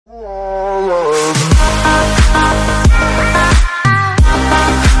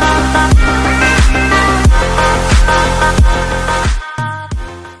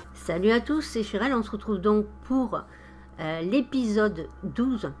Salut à tous, c'est Chirel, on se retrouve donc pour l'épisode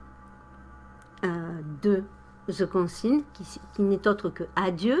 12 de The Consigne, qui n'est autre que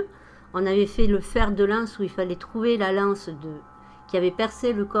Adieu. On avait fait le fer de lance où il fallait trouver la lance qui avait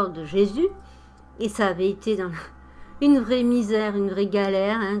percé le corps de Jésus, et ça avait été dans une vraie misère, une vraie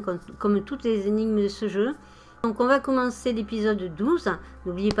galère, hein, comme toutes les énigmes de ce jeu. Donc on va commencer l'épisode 12,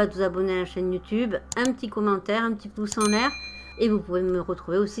 n'oubliez pas de vous abonner à la chaîne YouTube, un petit commentaire, un petit pouce en l'air. Et vous pouvez me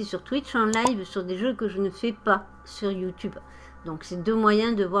retrouver aussi sur Twitch en live sur des jeux que je ne fais pas sur YouTube. Donc c'est deux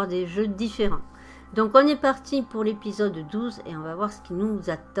moyens de voir des jeux différents. Donc on est parti pour l'épisode 12 et on va voir ce qui nous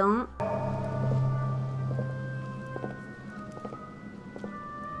attend.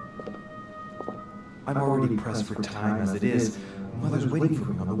 I'm already pressed for time as it is. Mother's waiting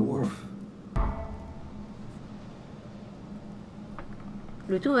for me on the wharf.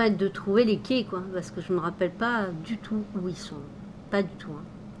 Le tout va être de trouver les quais, quoi, parce que je ne me rappelle pas du tout où ils sont. Pas du tout. Hein.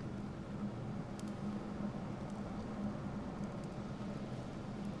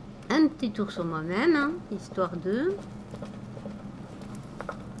 Un petit tour sur moi-même, hein, histoire de...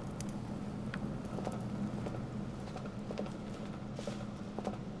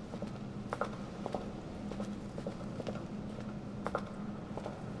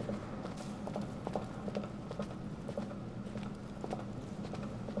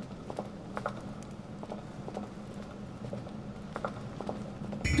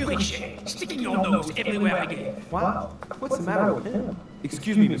 Sticking your nose everywhere again. Wow, what's the matter with him?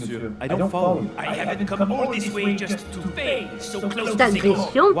 Excuse me, monsieur, I don't follow you. I haven't come all this way just to fail so close Cette to the goal.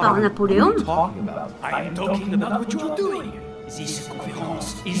 agression par Napoléon. What are you talking about? I am talking about what you are doing. This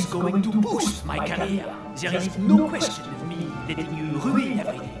conference is going to boost my career. There is no question of me letting you ruin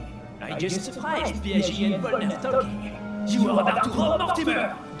everything. I just surprised PSG and Volner talking. You are about to rob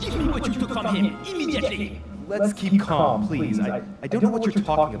Mortimer. Give me what you took from him immediately. Let's keep calm, please. I don't know what you're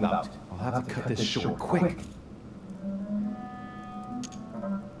talking about. I'll have to cut this short quick.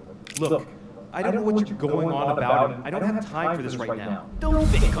 Look, I don't know what you're going on about, and I don't have time for this right now. Don't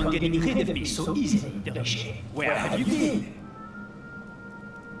think on getting rid of me so easily, Devré. Where have you been?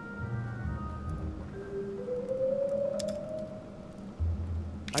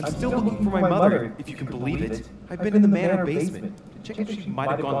 I'm still looking for my mother, if you can believe it. I've been in the manor basement to check if she might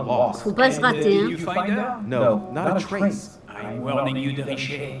have gone lost. Faut pas se rater, Did hein. you find her? No, not a trace. I'm warning you,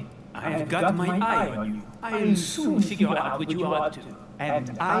 Devré. I've got my eye on you. I'll soon figure out what you are up to.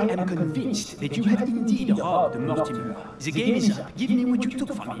 And I am convinced that you have indeed robbed Mortimer. The game is up. Give me what you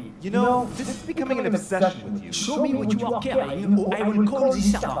took from me. You know, this is becoming an obsession with you. Show me what you are carrying, or I will call the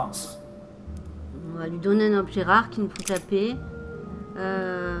servants. On va lui donner un objet rare qui nous fout la paix.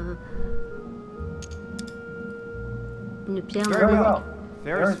 Une pierre. Very well.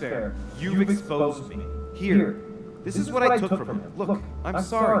 Fair is fair. You've exposed me. Here. This is what I took from him. Look, I'm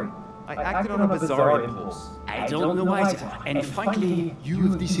sorry. I acted on a bizarre impulse. I don't know either, and frankly,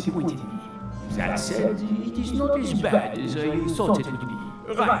 you've disappointed me. That said, it is not as bad as I thought it would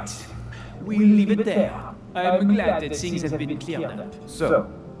be. Right. We'll leave it there. I'm glad that things have been cleared up. So,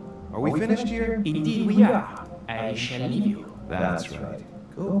 are we finished here? Indeed we are. I shall leave you. That's right.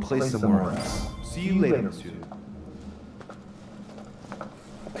 Go play somewhere else. See you later, monsieur.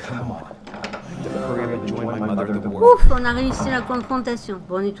 Come on. I have to hurry up and join my mother at the wharf. Ouf, on a réussi la confrontation.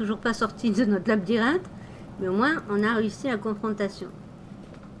 Bon, on n'est toujours pas sorti de notre labyrinthe, mais au moins on a réussi la confrontation.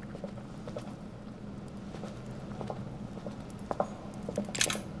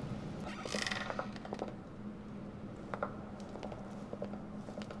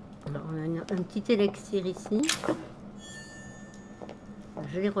 Alors, on a un petit élixir ici. Un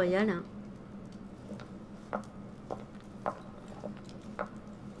gelée royale. Hein.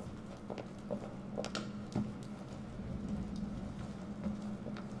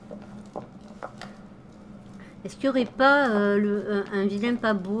 Est-ce qu'il n'y aurait pas un vilain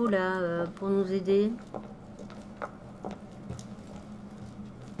pas beau là pour nous aider?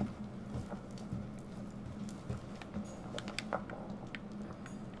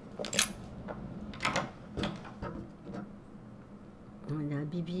 La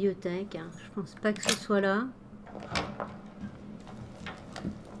bibliothèque, hein. Je pense pas que ce soit là.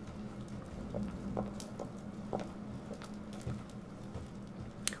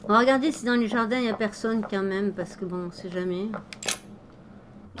 On va regarder si dans les jardins il n'y a personne quand même, parce que bon, on sait jamais.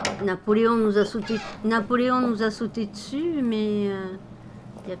 Napoléon nous a sauté dessus, mais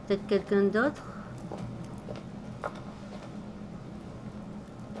il y a peut-être quelqu'un d'autre.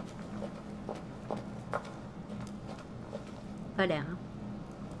 Pas l'air. Hein.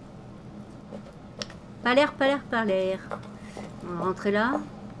 Pas l'air. On va rentrer là.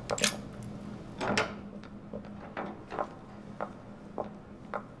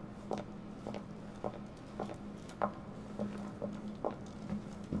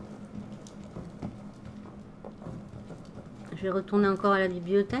 Je vais retourner encore à la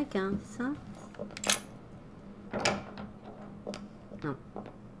bibliothèque, hein, c'est ça? Non.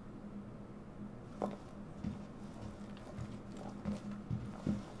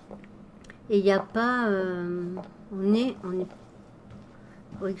 Et il n'y a pas... on est... Il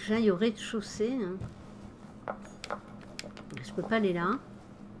faudrait que j'aille au rez-de-chaussée. Hein. Je peux pas aller là.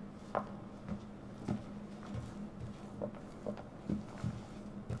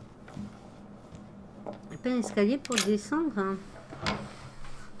 Il n'y a pas un escalier pour descendre. Hein.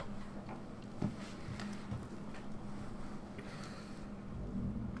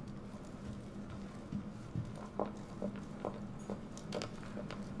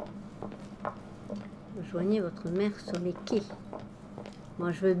 Rejoignez votre mère sur les quais.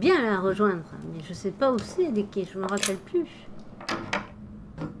 Moi, je veux bien la rejoindre, mais je sais pas où c'est les quais, je me rappelle plus.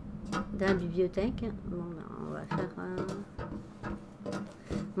 Dans la bibliothèque. Bon, ben, on va faire...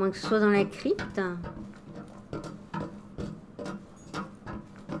 moins que ce soit dans la crypte.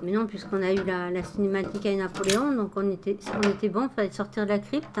 Mais non, puisqu'on a eu la cinématique avec Napoléon, donc on était bon, il fallait sortir de la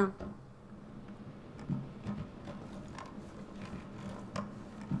crypte.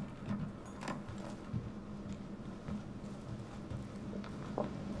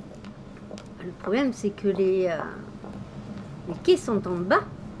 Le problème, c'est que les quais sont en bas.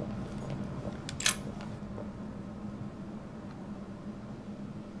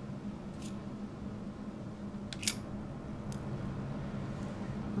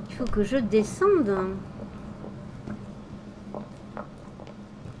 Donc, il faut que je descende.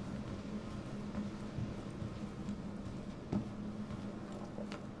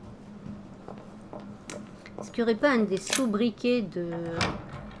 Est-ce qu'il n'y aurait pas un des sobriquets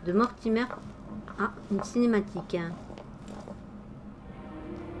de Mortimer? Ah, une cinématique.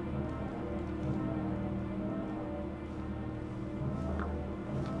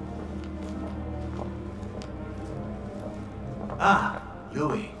 Ah,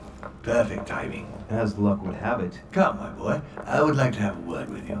 Louis. Perfect timing. As luck would have it. Come, my boy. I would like to have a word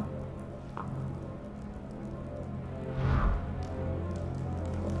with you.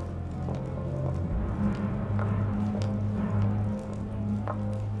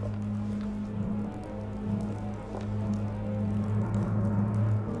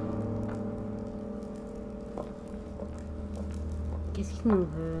 Qu'est-ce qu'il nous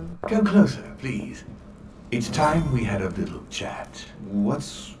veut? Come closer, please. It's time we had a little chat.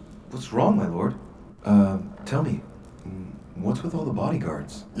 What's wrong, my lord? Tell me. What's with all the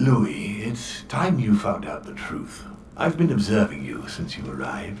bodyguards? Louis, it's time you found out the truth. I've been observing you since you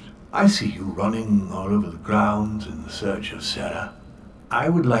arrived. I see you running all over the grounds in search of Sarah. I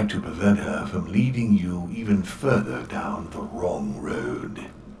would like to prevent her from leading you even further down the wrong road.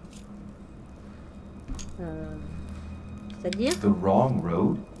 C'est-à-dire? The wrong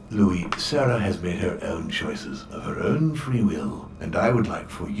road? Louis, Sarah has made her own choices of her own free will, and I would like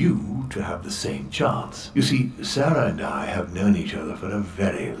for you to have the same chance. You see, Sarah and I have known each other for a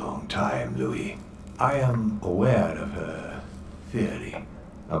very long time, Louis. I am aware of her theory.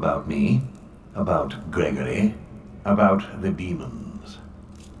 About me, about Gregory, about the demons.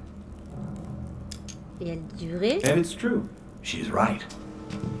 Et elle durait. And it's true. She's right.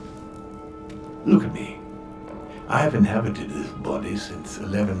 Look at me. I have inhabited this body since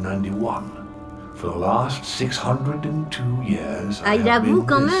 1191. For the last 602 years, I il have avoue been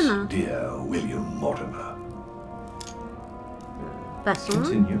quand this même. dear William Mortimer. Passons.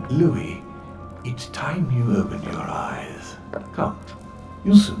 Continue. Louis, it's time you open your eyes. Come,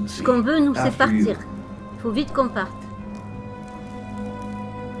 you'll soon see. Ce qu'on veut, nous, c'est After partir. you- Il faut vite qu'on parte.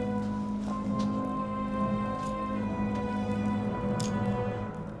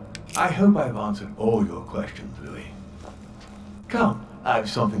 I hope I've answered all your questions, Louis. Come, I have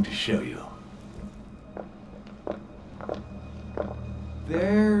something to show you.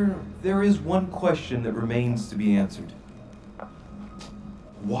 There is one question that remains to be answered.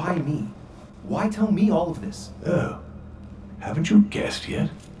 Why me? Why tell me all of this? Oh, haven't you guessed yet?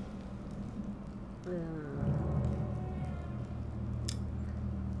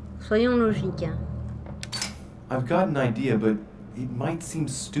 Soyons logiques. Hein. I've got an idea, but it might seem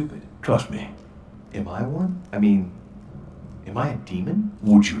stupid. Trust me. Am I one? I mean, am I a demon?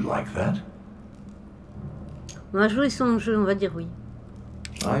 Would you like that? On va jouer son jeu, on va dire oui.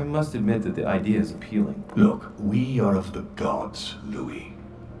 I must admit that the idea is appealing. Look, we are of the gods, Louis.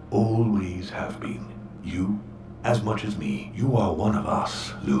 Always have been. You, as much as me, you are one of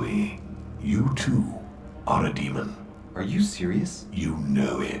us, Louis. You too are a demon. Are you serious? You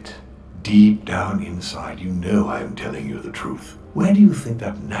know it. Deep down inside, you know I am telling you the truth. Where do you think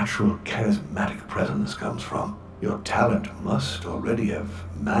that natural, charismatic presence comes from? Your talent must already have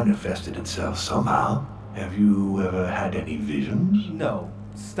manifested itself somehow. Have you ever had any visions? No.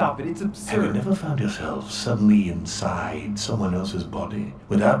 Stop it, it's Have you absurd. never found yourself suddenly inside someone else's body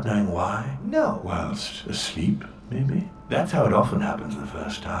without knowing why? No. Whilst asleep, maybe? That's how it often happens the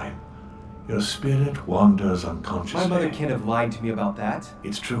first time. Your spirit wanders unconsciously. My mother can't have lied to me about that.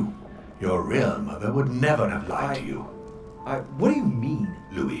 It's true. Your real mother would never have lied to you. What do you mean?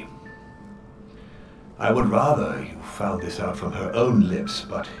 Louis, I would rather you found this out from her own lips,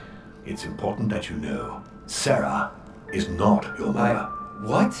 but it's important that you know. Sarah is not your mother.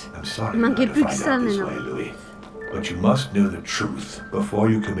 What? I'm sorry Il you manquait had to plus que find ça, out this mais way, non. Louis. But you must know the truth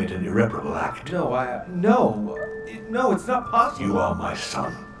before you commit an irreparable act. No, no, it's not possible. You are my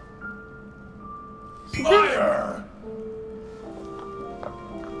son. Liar!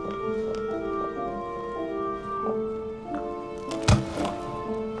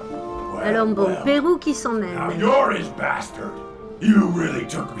 Alors bon, Pérou qui s'en Now mêle. you're his bastard. You really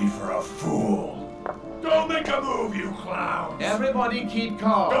took me for a fool. Don't make a move, you clowns. Everybody keep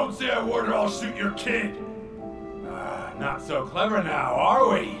calm. Don't say a word or I'll shoot your kid. Not so clever now, are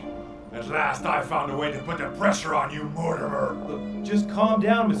we? At last I found a way to put the pressure on you, Mortimer. Look, just calm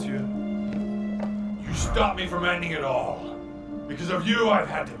down, monsieur. You stopped me from ending it all. Because of you, I've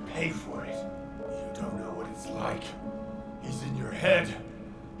had to pay for it. You don't know what it's like. He's in your head.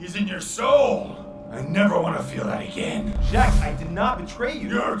 He's in your soul. I never want to feel that again. Jack, I did not betray you.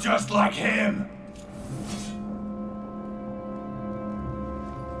 You're just like him.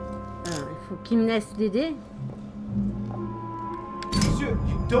 Alors, il faut qu'il me laisse l'aider. Monsieur,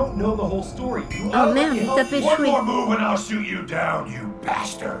 you don't know the whole story. You Oh merde, il tape One échoué. more move and I'll shoot you down, you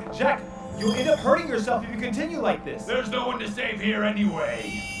bastard. Jack, you'll end up hurting yourself if you continue like this. There's no one to save here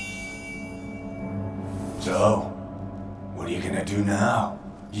anyway. So, what are you gonna do now?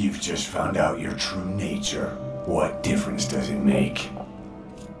 You've just found out your true nature. What difference does it make?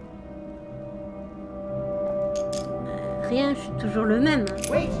 Rien, je suis toujours le même.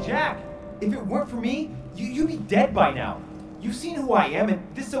 Wait, Jack! If it weren't for me, you'd be dead by now. You've seen who I am, and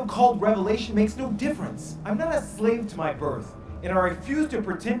this so-called revelation makes no difference. I'm not a slave to my birth, and I refuse to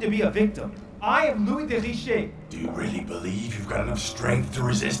pretend to be a victim. I am Louis de Richet. Do you really believe you've got enough strength to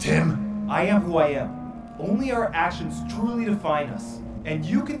resist him? I am who I am. Only our actions truly define us. And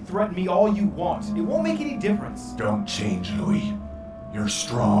you can threaten me all you want. It won't make any difference. Don't change, Louis. You're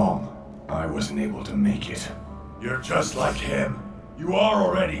strong. I wasn't able to make it. You're just like him. You are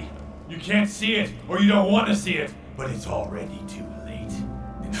already. You can't see it, or you don't want to see it, but it's already too late.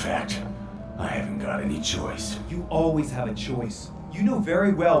 In fact, I haven't got any choice. You always have a choice. You know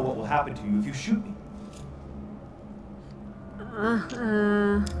very well what will happen to you if you shoot me.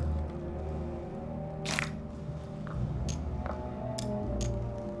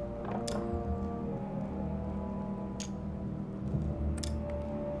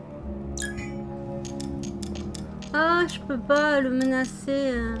 Ah, je peux pas le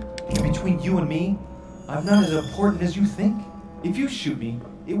menacer. Between you and me, I'm not as important as you think. If you shoot me,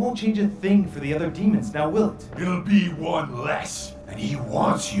 it won't change a thing for the other demons, now will it? It'll be one less, and he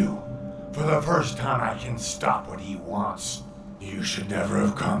wants you. For the first time, I can stop what he wants. You should never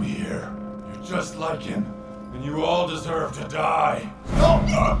have come here. You're just like him, and you all deserve to die.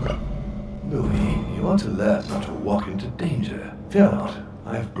 Louis, you want to learn not to walk into danger. Fear not,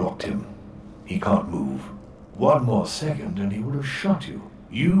 I've blocked him. He can't move. One more second and he would have shot you.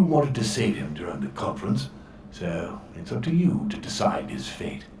 You wanted to save him during the conference, so it's up to you to decide his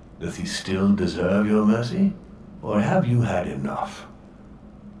fate. Does he still deserve your mercy? Or have you had enough?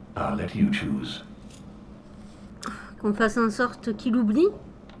 I'll let you choose. Qu'on fasse en sorte qu'il oublie.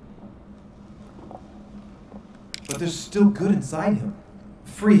 But there's still good inside him.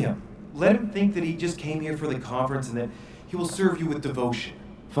 Free him. Let him think that he just came here for the conference and that he will serve you with devotion.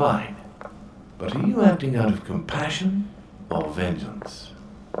 Fine. But are you acting out of compassion or vengeance?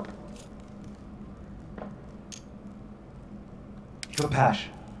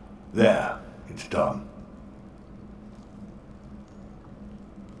 Compassion. There, it's done.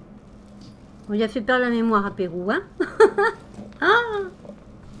 On lui a fait perdre la mémoire à Pérou, hein. Ah.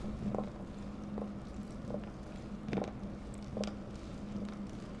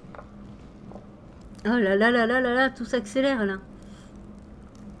 Oh là là là là là là, tout s'accélère là.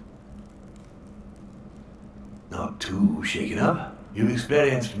 Not too shaken up. You've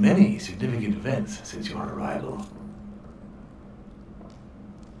experienced many significant events since your arrival.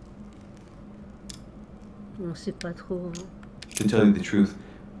 On sait pas trop. To tell you the truth,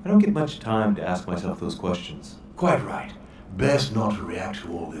 I don't get much time to ask myself those questions. Quite right. Best not to react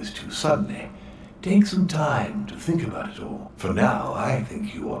to all this too suddenly. Take some time to think about it all. For now, I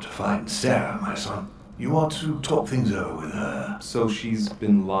think you ought to find Sarah, my son. You want to talk things over with her. So she's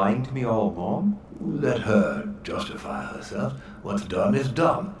been lying to me all along? Let her justify herself. What's done is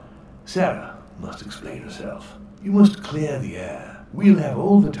done. Sarah must explain herself. You must clear the air. We'll have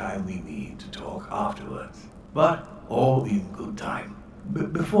all the time we need to talk afterwards. But all in good time.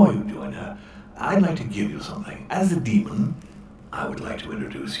 Before you join her, I'd like to give you something. As a demon, I would like to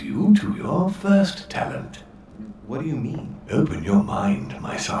introduce you to your first talent. What do you mean? Open your mind,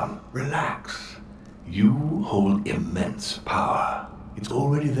 my son. Relax. You hold immense power. It's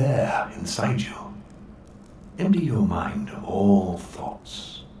already there inside you. Empty your mind of all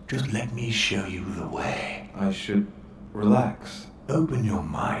thoughts. Just let me show you the way. I should relax. Open your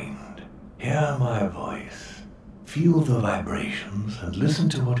mind. Hear my voice. Feel the vibrations and listen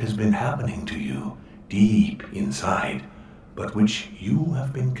to what has been happening to you deep inside, but which you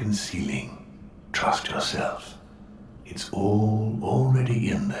have been concealing. Trust yourself. It's all already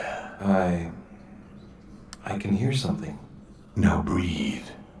in there. I can hear something. Now breathe.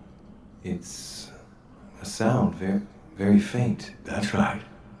 It's a sound, very faint. That's right.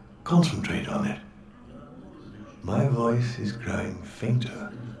 Concentrate on it. My voice is growing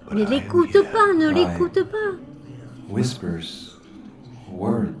fainter, but Ne I am l'écoute here. pas, ne l'écoute pas. Whispers,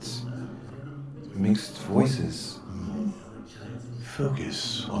 words, mixed voices.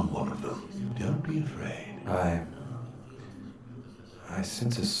 Focus on one of them. Don't be afraid. I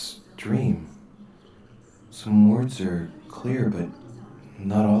sense a stream. Some words are clear, but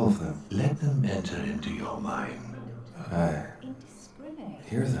not all of them. Let them enter into your mind. I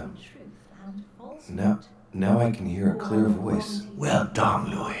hear them. Now I can hear a clear voice. Well done,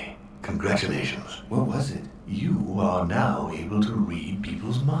 Louis. Congratulations. What was it? You are now able to read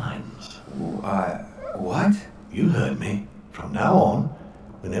people's minds. What? You heard me. From now on,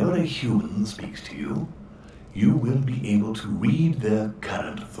 whenever a human speaks to you, you will be able to read their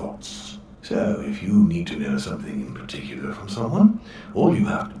current thoughts. So, if you need to know something in particular from someone, all you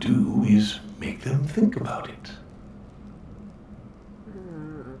have to do is make them think about it.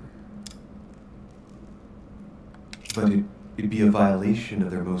 But it'd be a violation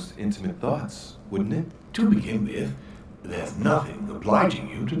of their most intimate thoughts, wouldn't it? To begin with, there's nothing obliging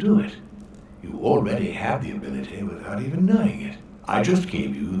you to do it. You already have the ability without even knowing it. I just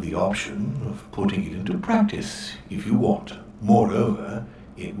gave you the option of putting it into practice if you want. Moreover,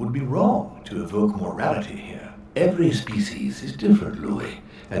 it would be wrong to evoke morality here. Every species is different, Louis,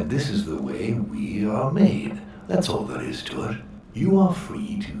 and this is the way we are made. That's all there is to it. You are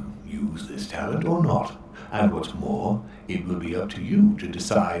free to use this talent or not. And what's more, it will be up to you to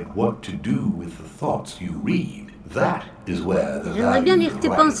decide what to do with the thoughts you read. That is where the J'aimerais bien lire tes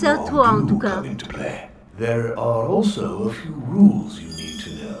pensées à toi, en tout cas. come into play. There are also a few rules you need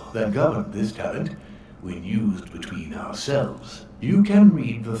to know that govern this talent when used between ourselves. You can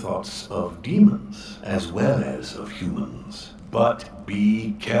read the thoughts of demons as well as of humans. But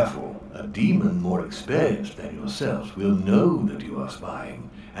be careful. A demon more experienced than yourself will know that you are spying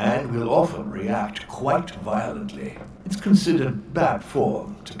and will often react quite violently. It's considered bad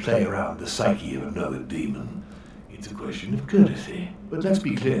form to play around the psyche of another demon. It's a question of courtesy. But let's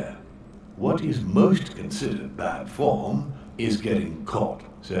be clear. What is most considered bad form is getting caught.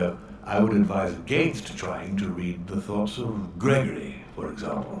 So I would advise against trying to read the thoughts of Gregory, for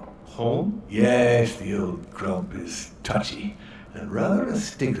example. Home? Yes, the old grump is touchy and rather a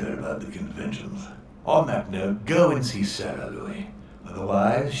stickler about the conventions. On that note, go and see Sarah, Louis.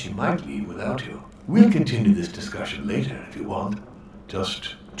 Otherwise, she might leave without you. We'll continue this discussion later if you want.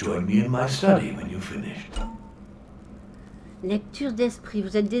 Just join me in my study when you've finished. Lecture d'esprit.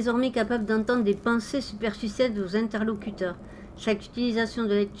 Vous êtes désormais capable d'entendre des pensées superficielles de vos interlocuteurs. Chaque utilisation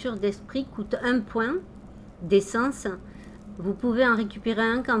de lecture d'esprit coûte 1 point d'essence. Vous pouvez en récupérer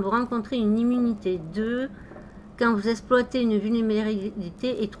 1 quand vous rencontrez une immunité, 2 quand vous exploitez une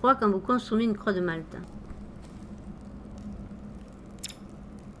vulnérabilité et 3 quand vous consommez une croix de Malte.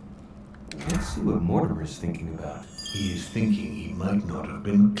 Let's see what Mortimer's thinking about. He is thinking he might not have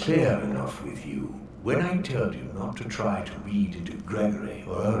been clear enough with you. When I told you not to try to read into Gregory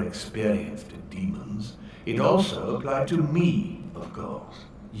or her experienced demons, it also applied to me, of course.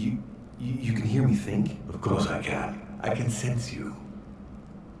 You can hear me think? Of course I can. I can sense you.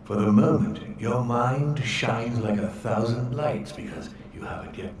 For the moment, your mind shines like 1,000 lights because you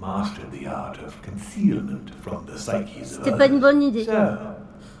haven't yet mastered the art of concealment from the psyches of C'était pas une bonne idée. So,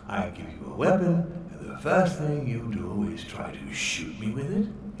 I give you a weapon, and the first thing you do is try to shoot me with it?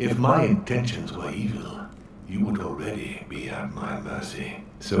 If my intentions were evil, you would already be at my mercy.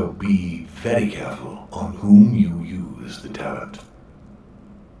 So be very careful on whom you use the talent.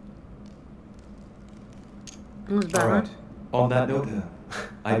 On se barre. Alright. On that note,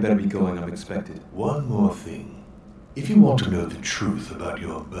 I better be going, I'm expected. One more thing. If you want to know the truth about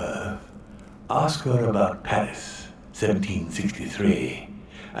your birth, ask her about Paris, 1763,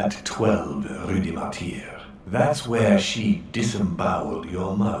 at 12 Rue des Martyrs. That's where she disemboweled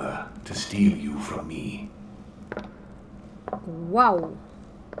your mother to steal you from me. Waouh.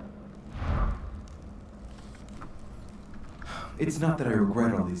 It's not that I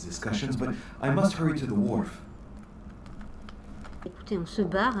regret all these discussions, but I must hurry to the wharf. Écoutez, on se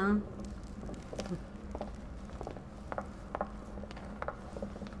barre, hein.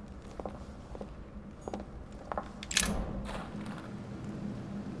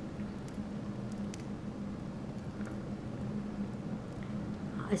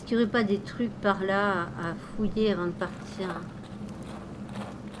 Est-ce qu'il n'y aurait pas des trucs par là à fouiller avant de partir?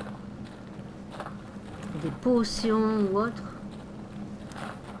 Des potions ou autre?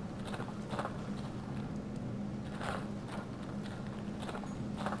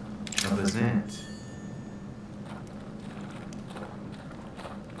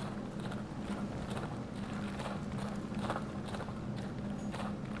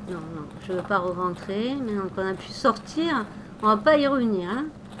 Non, non, je ne veux pas re-rentrer. Maintenant qu'on a pu sortir, on va pas y revenir. Hein.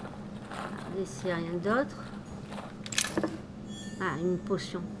 Regardez s'il n'y a rien d'autre. Ah, une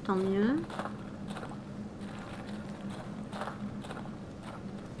potion, tant mieux.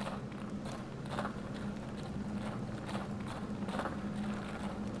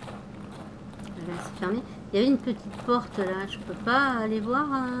 Là, c'est fermé. Il y avait une petite porte là, je peux pas aller voir.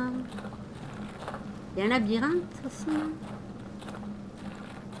 Il y a un labyrinthe aussi.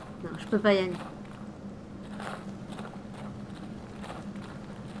 Non, je peux pas y aller.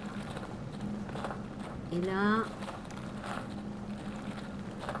 Et là...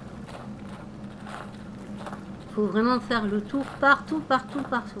 faut vraiment faire le tour partout, partout,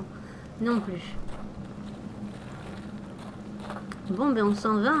 partout. Non plus. Bon, ben on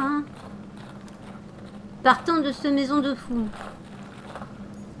s'en va, hein. Partons de cette maison de fou.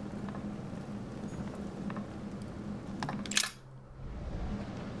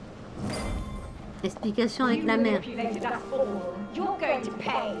 Explication avec la mère.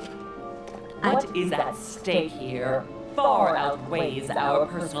 What is at stake here far outweighs our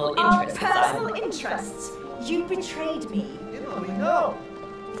personal interests. Our personal interests? You betrayed me. Emily, no!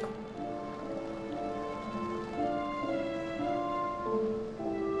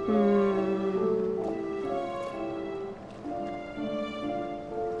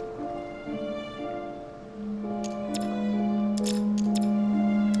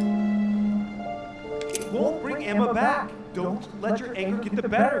 It won't bring Emma back. Don't let your anger get the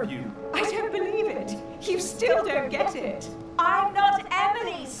better of you. I don't believe it. You still don't get it. I'm not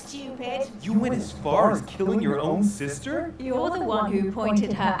Emily, stupid. You went as far as killing your own sister? You're the one who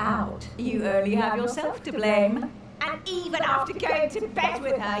pointed her out. You only have yourself to blame. And even after going to bed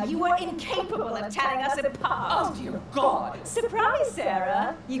with her, you were incapable of telling us apart. Oh dear God! Surprise,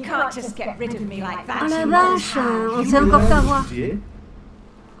 Sarah. You can't just get rid of me like that. Oh la You vache, won't on s'est encore fait avoir. Did?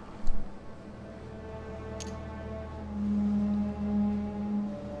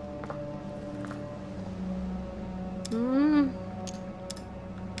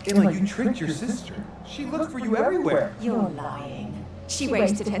 Emma, you tricked your sister. She looked for you everywhere. You're lying. She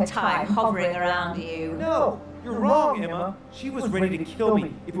wasted her time hovering around you. No, you're wrong, Emma. She was ready to kill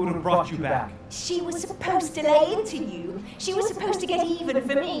me if it would have brought you back. She was supposed to lay into you. She was supposed to get even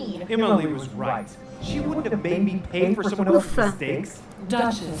for me. Emily was right. She wouldn't have made me pay for someone else's mistakes.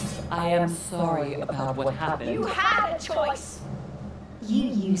 Duchess, I am sorry about what happened. You had a choice. You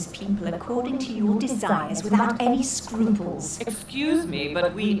use people according to your desires without any scruples. Excuse me,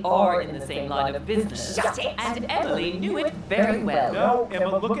 but we are in the same line of business. Shut it! And Emily knew it very well. No,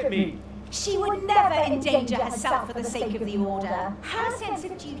 Emma, look at me. She would never endanger herself for the sake of the order. Her sense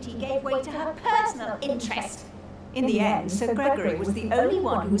of duty gave way to her personal interest. In the end, Sir Gregory was the only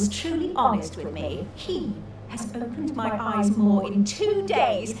one who was truly honest with me. He has opened my eyes more in 2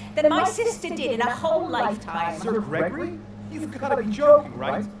 days than my sister did in a whole lifetime. Sir Gregory? You've got to be joking,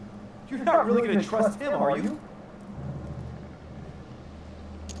 right? You're not really going to trust him, are you?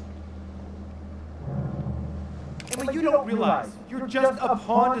 Emma, you don't realize. You're just a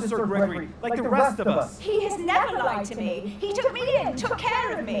pawn to Sir Gregory, like the rest of us. He has never lied to me. He took me in, took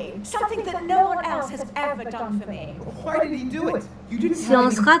care of me. Something that no one else has ever done for me. Why did he do it? You didn't Si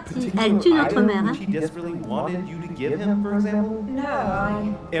on se rate, elle tue notre mère. Which he desperately wanted you to give him, for example?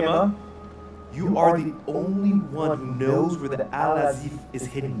 No, Emma, you are the only one who knows where the Al-Azif is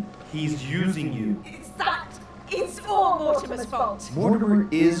hidden. He's using you. It's that. It's all Mortimer's fault. Mortimer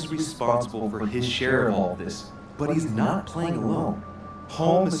is responsible for his share of all this, but he's not playing alone.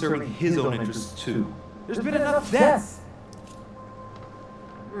 Holmes is serving his own interests too. There's been enough deaths.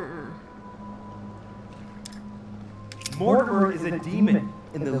 Mortimer is a demon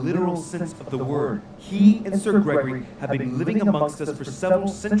in the literal sense of the word. He and Sir Gregory have been living amongst us for several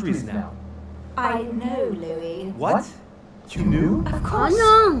centuries now. I know, Louis. What? You knew? Of course.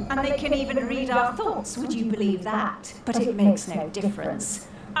 Oh no! And they can even read our thoughts, would you believe that? But it makes no difference.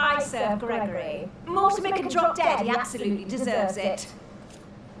 I serve Gregory. Mortimer can drop dead, he absolutely deserves it.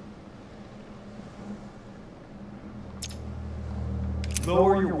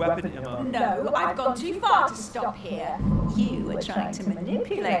 Lower your weapon, Emma. No, I've gone too far to stop here. You are trying to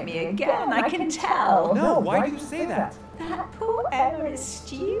manipulate me again, I can tell. No, why do you say that? That poor Emma is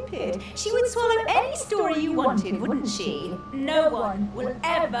stupid. She would swallow any story you wanted, wouldn't she? No one will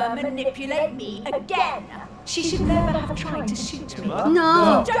ever manipulate me again. She should never have tried to shoot me. Emma?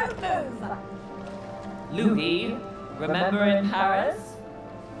 No! Don't move! Louis, remember in Paris?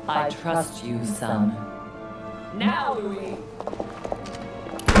 I trust you, son. Now, Louis.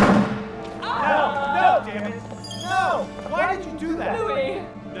 No, damn it! No! Why did you do that? Louis!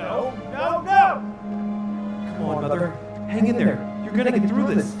 No! Come on, Mother. Hang in there. You're gonna get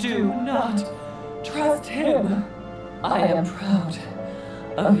through this. Do not trust him. I am proud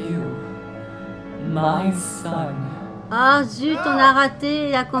of you, my son. Ah zut, on a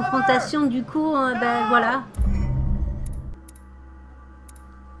raté la confrontation, du coup, ben voilà.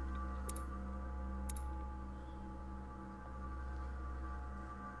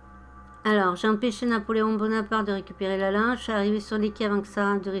 Alors, j'ai empêché Napoléon Bonaparte de récupérer la lance. Je suis arrivé sur les quais avant que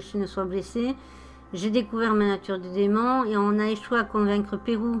Sarah de Richie ne soit blessée. J'ai découvert ma nature de démon et on a échoué à convaincre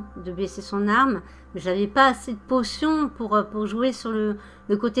Pérou de baisser son arme. Mais j'avais pas assez de potions pour jouer sur le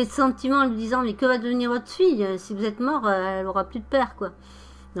côté de sentiment en lui disant mais que va devenir votre fille? Si vous êtes mort, elle aura plus de père, quoi.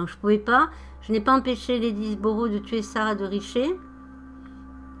 Donc je pouvais pas. Je n'ai pas empêché Lady Sboro de tuer Sarah de Richet.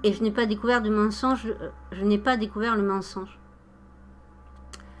 Et je n'ai pas découvert de mensonge. Je n'ai pas découvert le mensonge.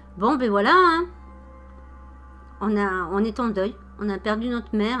 Bon, ben voilà, hein. On est en deuil. On a perdu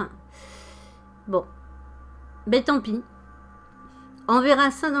notre mère. Bon. Ben tant pis. On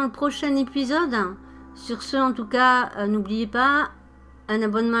verra ça dans le prochain épisode. Sur ce, en tout cas, n'oubliez pas, un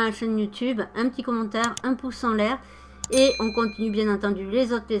abonnement à la chaîne YouTube, un petit commentaire, un pouce en l'air. Et on continue bien entendu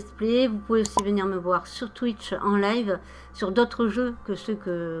les autres let's play. Vous pouvez aussi venir me voir sur Twitch en live, sur d'autres jeux que ceux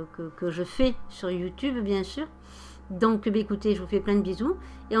que je fais sur YouTube, bien sûr. Donc, bah, écoutez, je vous fais plein de bisous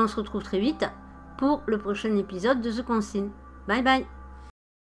et on se retrouve très vite pour le prochain épisode de The Consigne. Bye bye!